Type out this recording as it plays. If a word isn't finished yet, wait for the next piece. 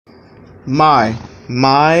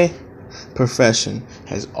My profession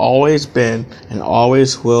has always been and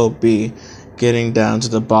always will be getting down to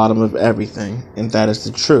the bottom of everything, and that is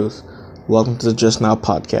the truth. Welcome to the Just Now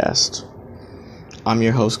podcast. I'm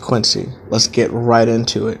your host, Quincy. Let's get right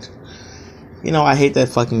into it. I hate that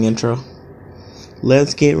fucking intro.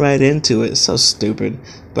 Let's get right into it. It's so stupid,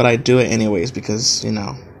 but I do it anyways because,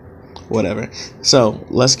 whatever. So,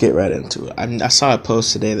 let's get right into it. I saw a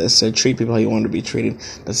post today that said, treat people how you want to be treated.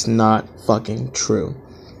 That's not fucking true.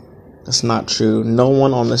 That's not true. No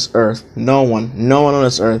one on this earth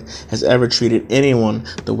has ever treated anyone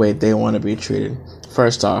the way they want to be treated.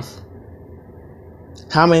 First off,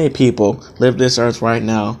 how many people live this earth right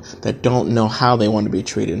now that don't know how they want to be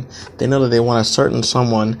treated? They know that they want a certain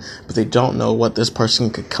someone, but they don't know what this person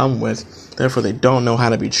could come with. Therefore, they don't know how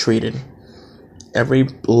to be treated. Every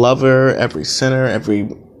lover, every sinner,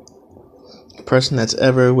 every person that's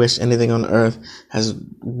ever wished anything on earth has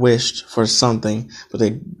wished for something, but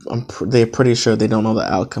they're pretty sure they don't know the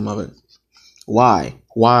outcome of it. Why?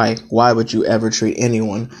 Why would you ever treat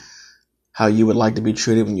anyone how you would like to be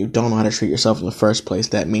treated when you don't know how to treat yourself in the first place?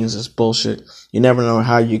 That means it's bullshit. You never know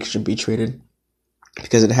how you should be treated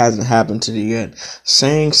because it hasn't happened to you yet.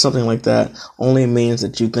 Saying something like that only means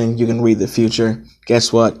that you think you can read the future.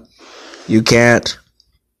 Guess what? You can't,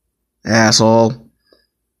 asshole.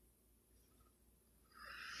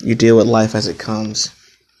 You deal with life as it comes.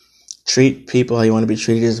 Treat people how you want to be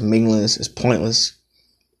treated is meaningless, is pointless.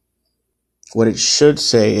 What it should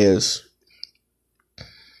say is,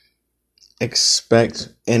 expect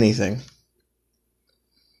anything,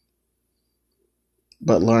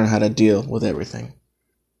 but learn how to deal with everything.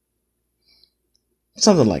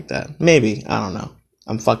 Something like that. Maybe. I don't know.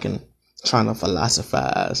 I'm fucking trying to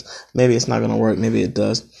philosophize. Maybe it's not going to work. Maybe it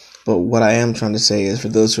does. But what I am trying to say is, for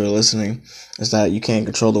those who are listening, is that you can't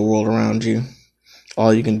control the world around you.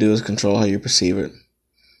 All you can do is control how you perceive it.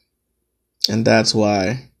 And that's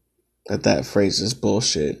why that phrase is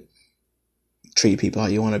bullshit. Treat people how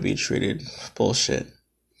you want to be treated. Bullshit.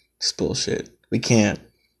 It's bullshit. We can't.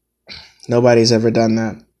 Nobody's ever done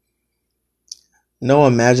that. No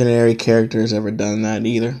imaginary character has ever done that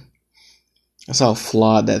either. That's how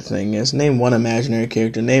flawed that thing is. Name one imaginary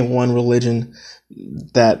character. Name one religion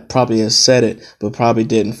that probably has said it, but probably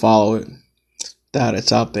didn't follow it. Doubt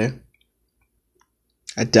it's out there.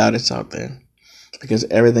 I doubt it's out there. Because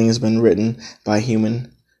everything has been written by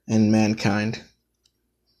human and mankind.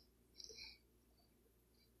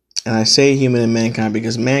 And I say human and mankind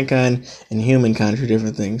because mankind and humankind are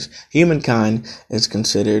different things. Humankind is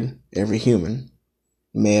considered every human.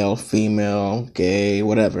 Male, female, gay,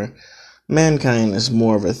 whatever. Mankind is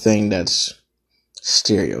more of a thing that's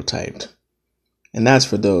stereotyped. And that's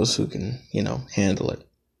for those who can, handle it.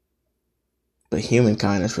 But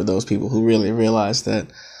humankind is for those people who really realize that,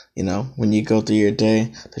 when you go through your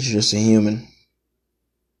day, that you're just a human.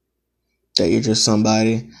 That you're just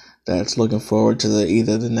somebody that's looking forward to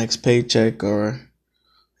either the next paycheck or,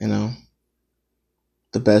 the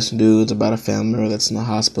best news about a family member that's in the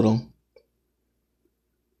hospital.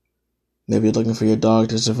 Maybe you're looking for your dog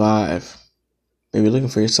to survive. Maybe you're looking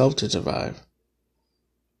for yourself to survive.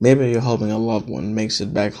 Maybe you're hoping a loved one makes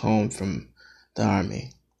it back home from the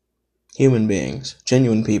army. Human beings,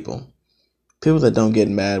 genuine people. People that don't get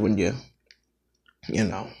mad when you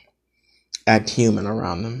act human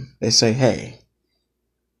around them. They say, hey,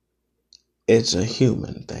 it's a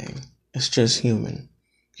human thing. It's just human.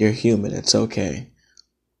 You're human. It's okay.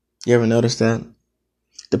 You ever notice that?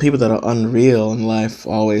 The people that are unreal in life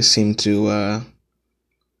always seem to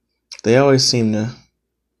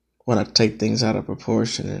want to take things out of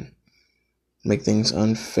proportion and make things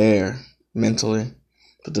unfair mentally.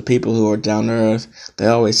 But the people who are down to earth, they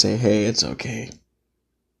always say, hey, it's okay.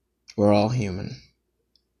 We're all human.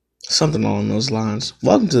 Something along those lines.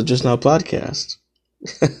 Welcome to the Just Now podcast.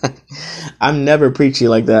 I'm never preachy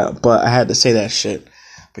like that, but I had to say that shit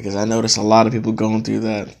because I noticed a lot of people going through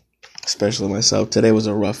that, especially myself. Today was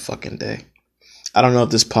a rough fucking day. I don't know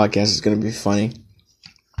if this podcast is going to be funny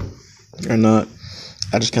or not.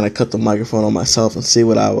 I just kind of cut the microphone on myself and see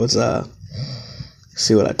what I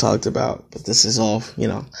talked about. But this is all,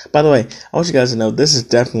 By the way, I want you guys to know this is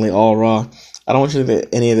definitely all raw. I don't want you to think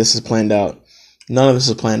that any of this is planned out. None of this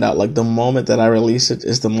is planned out. Like, the moment that I release it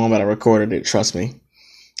is the moment I recorded it. Trust me.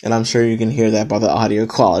 And I'm sure you can hear that by the audio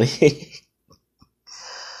quality.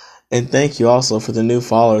 And thank you also for the new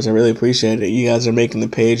followers. I really appreciate it. You guys are making the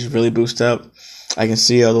page really boost up. I can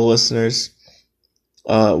see all the listeners.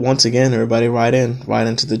 Once again, everybody, write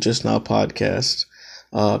into the Just Now podcast.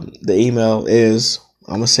 The email is,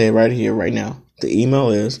 I'm going to say it right here, right now. The email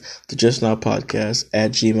is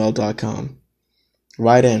thejustnowpodcast@gmail.com.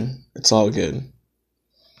 Write in. It's all good.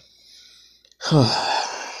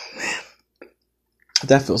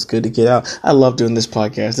 That feels good to get out. I love doing this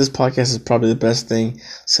podcast. This podcast is probably the best thing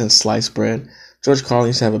since sliced bread. George Carlin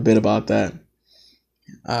used to have a bit about that.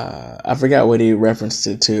 I forgot what he referenced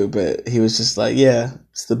it to, but he was just like, yeah,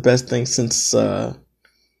 it's the best thing since,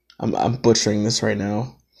 I'm butchering this right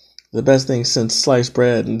now. The best thing since sliced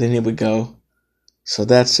bread, and then he would go, so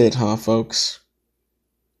that's it, huh, folks?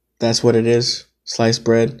 That's what it is? Sliced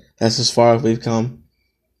bread? That's as far as we've come?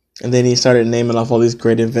 And then he started naming off all these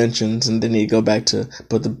great inventions, and then he'd go back to,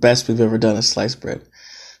 but the best we've ever done is sliced bread.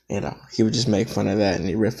 You know, he would just make fun of that, and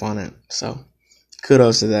he'd riff on it. So,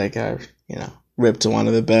 kudos to that guy, you know. Ripped to one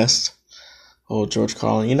of the best. Old George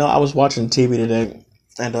Carlin. You know, I was watching TV today,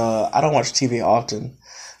 and I don't watch TV often,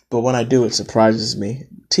 but when I do, it surprises me.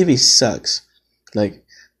 TV sucks. Like,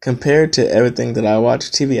 compared to everything that I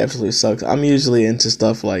watch, TV absolutely sucks. I'm usually into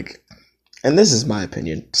stuff like, and this is my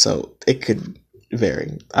opinion, so it could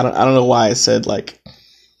vary. I don't know why I said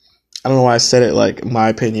it like my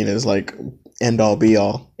opinion is like end all be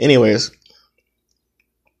all. Anyways,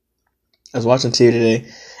 I was watching TV today,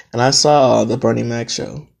 and I saw the Bernie Mac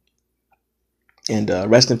show. And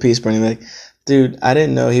rest in peace, Bernie Mac. Dude, I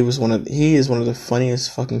didn't know he is one of the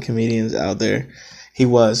funniest fucking comedians out there. He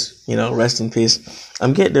was, you know, rest in peace.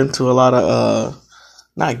 I'm getting into a lot of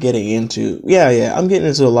I'm getting into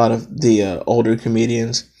a lot of the older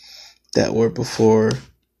comedians that were before,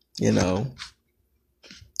 you know,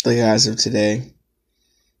 the guys of today.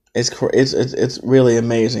 It's really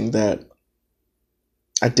amazing that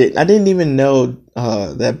I didn't even know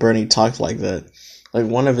that Bernie talked like that. Like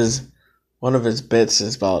one of his bits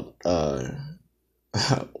is about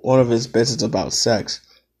sex,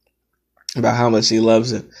 about how much he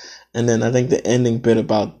loves it, and then I think the ending bit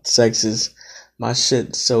about sex is, my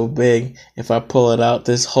shit's so big, if I pull it out,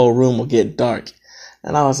 this whole room will get dark.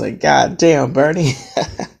 And I was like, God damn, Bernie.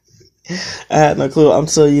 I had no clue. I'm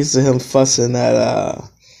so used to him fussing at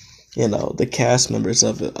you know, the cast members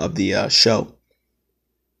of the show.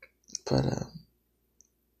 But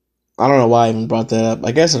I don't know why I even brought that up.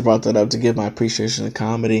 I guess I brought that up to give my appreciation to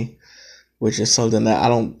comedy, which is something that I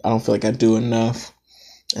don't feel like I do enough.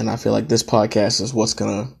 And I feel like this podcast is what's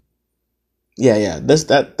gonna,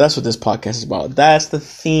 that's what this podcast is about. That's the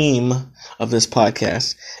theme of this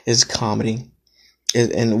podcast, is comedy,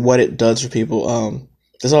 and what it does for people.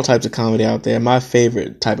 There's all types of comedy out there. My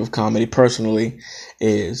favorite type of comedy, personally,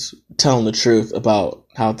 is telling the truth about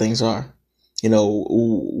how things are. You know,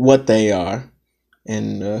 what they are,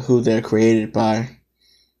 and who they're created by,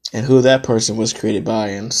 and who that person was created by,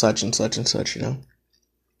 and such and such and such, you know.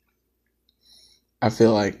 I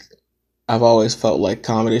feel like I've always felt like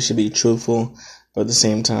comedy should be truthful, but at the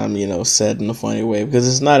same time, you know, said in a funny way, because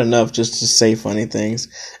it's not enough just to say funny things.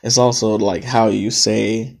 It's also like how you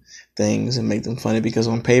say things and make them funny, because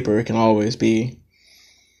on paper it can always be,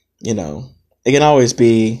 you know,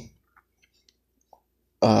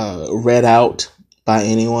 read out by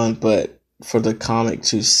anyone, but for the comic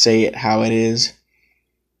to say it how it is,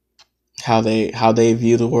 how they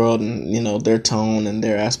view the world, and, you know, their tone and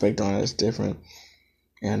their aspect on it is different.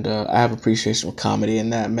 And I have appreciation for comedy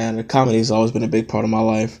in that manner. Comedy has always been a big part of my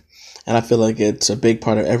life, and I feel like it's a big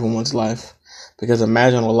part of everyone's life. Because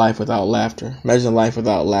imagine a life without laughter. Imagine a life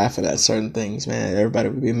without laughing at certain things, man. Everybody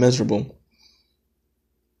would be miserable.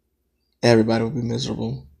 Everybody would be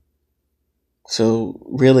miserable. So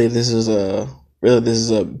really, this is a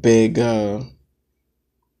big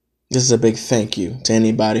thank you to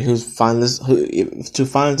anybody who finds this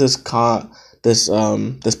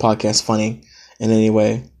podcast funny in any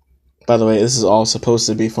way. By the way, this is all supposed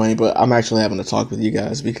to be funny, but I'm actually having to talk with you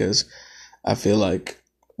guys because I feel like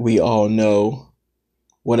we all know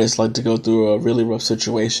what it's like to go through a really rough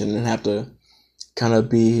situation and have to kind of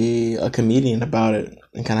be a comedian about it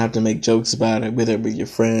and kind of have to make jokes about it, whether it be your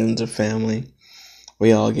friends or family.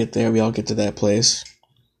 We all get there. We all get to that place.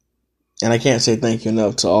 And I can't say thank you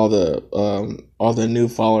enough to all the new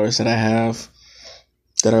followers that I have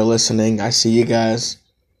that are listening. I see you guys.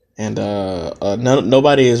 And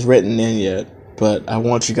nobody is written in yet, but I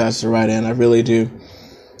want you guys to write in. I really do.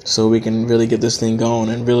 So we can really get this thing going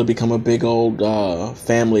and really become a big old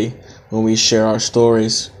family when we share our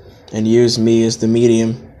stories and use me as the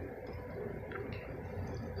medium.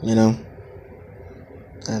 You know?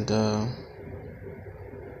 And,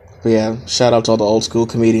 but yeah, shout out to all the old school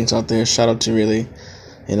comedians out there. Shout out to really,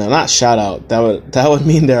 you know, not shout out. That would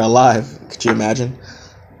mean they're alive. Could you imagine?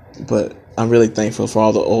 But I'm really thankful for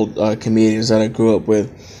all the old comedians that I grew up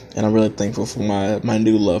with, and I'm really thankful for my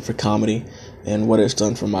new love for comedy and what it's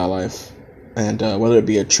done for my life. And whether it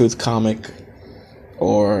be a truth comic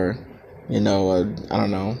or, I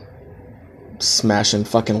don't know, smashing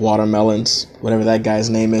fucking watermelons, whatever that guy's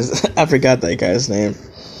name is. I forgot that guy's name.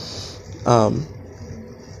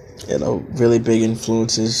 Really big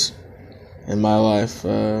influences in my life.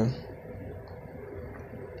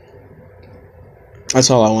 That's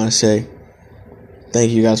all I want to say.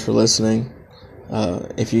 Thank you guys for listening.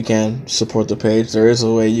 If you can, support the page. There is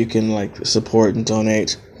a way you can support and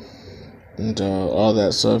donate and all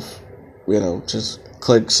that stuff. Just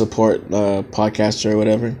click support podcaster or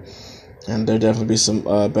whatever, and there'll definitely be some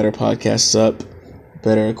better podcasts up,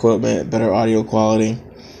 better equipment, better audio quality.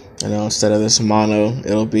 Instead of this mono,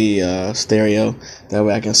 it'll be stereo. That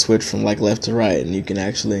way I can switch from left to right, and you can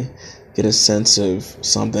actually get a sense of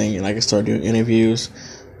something, and I can start doing interviews,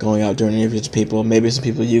 going out doing interviews with people. Maybe some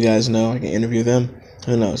people you guys know, I can interview them.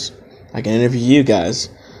 Who knows? I can interview you guys.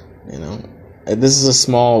 This is a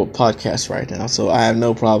small podcast right now, so I have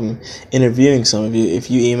no problem interviewing some of you.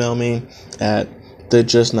 If you email me at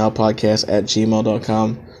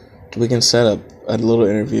thejustnowpodcast@gmail.com, we can set up a little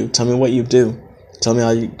interview. Tell me what you do. Tell me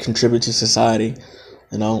how you contribute to society.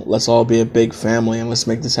 Let's all be a big family and let's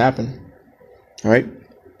make this happen. All right?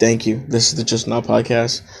 Thank you. This is the Just Now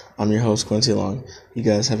Podcast. I'm your host, Quincy Long. You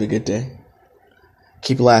guys have a good day.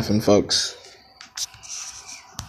 Keep laughing, folks.